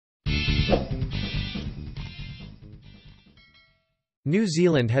New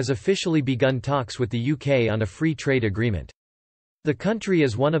Zealand has officially begun talks with the UK on a free trade agreement. The country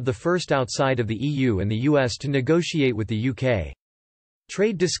is one of the first outside of the EU and the US to negotiate with the UK.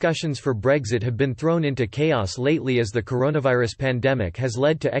 Trade discussions for Brexit have been thrown into chaos lately as the coronavirus pandemic has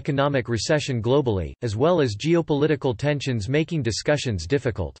led to economic recession globally, as well as geopolitical tensions making discussions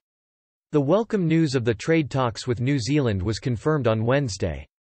difficult. The welcome news of the trade talks with New Zealand was confirmed on Wednesday.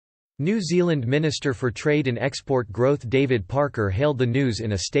 New Zealand Minister for Trade and Export Growth David Parker hailed the news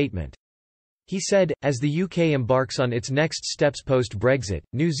in a statement. He said, as the UK embarks on its next steps post-Brexit,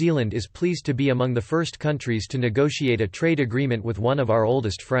 New Zealand is pleased to be among the first countries to negotiate a trade agreement with one of our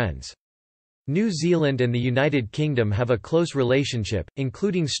oldest friends. New Zealand and the United Kingdom have a close relationship,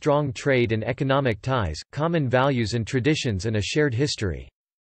 including strong trade and economic ties, common values and traditions and a shared history.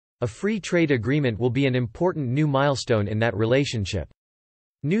 A free trade agreement will be an important new milestone in that relationship.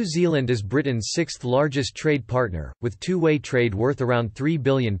 New Zealand is Britain's sixth largest trade partner, with two-way trade worth around £3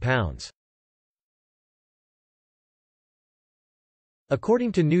 billion.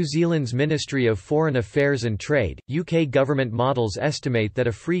 According to New Zealand's Ministry of Foreign Affairs and Trade, UK government models estimate that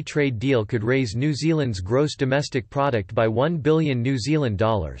a free trade deal could raise New Zealand's gross domestic product by $1 billion New Zealand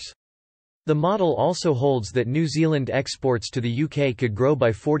dollars. The model also holds that New Zealand exports to the UK could grow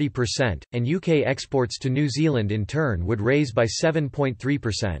by 40%, and UK exports to New Zealand in turn would raise by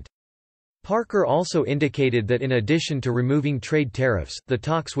 7.3%. Parker also indicated that in addition to removing trade tariffs, the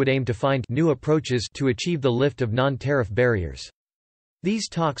talks would aim to find new approaches to achieve the lift of non-tariff barriers. These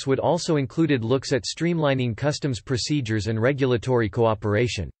talks would also included looks at streamlining customs procedures and regulatory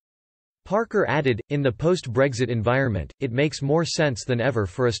cooperation. Parker added, in the post-Brexit environment, it makes more sense than ever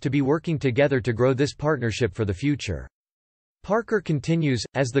for us to be working together to grow this partnership for the future. Parker continues,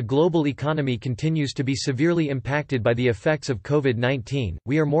 as the global economy continues to be severely impacted by the effects of COVID-19,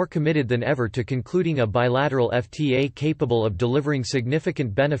 we are more committed than ever to concluding a bilateral FTA capable of delivering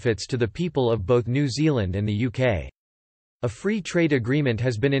significant benefits to the people of both New Zealand and the UK. A free trade agreement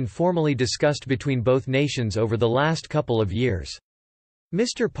has been informally discussed between both nations over the last couple of years.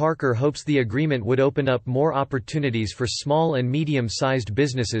 Mr. Parker hopes the agreement would open up more opportunities for small and medium-sized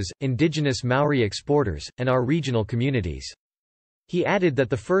businesses, indigenous Maori exporters, and our regional communities. He added that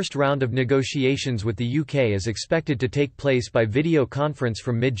the first round of negotiations with the UK is expected to take place by video conference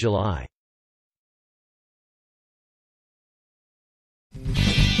from mid-July.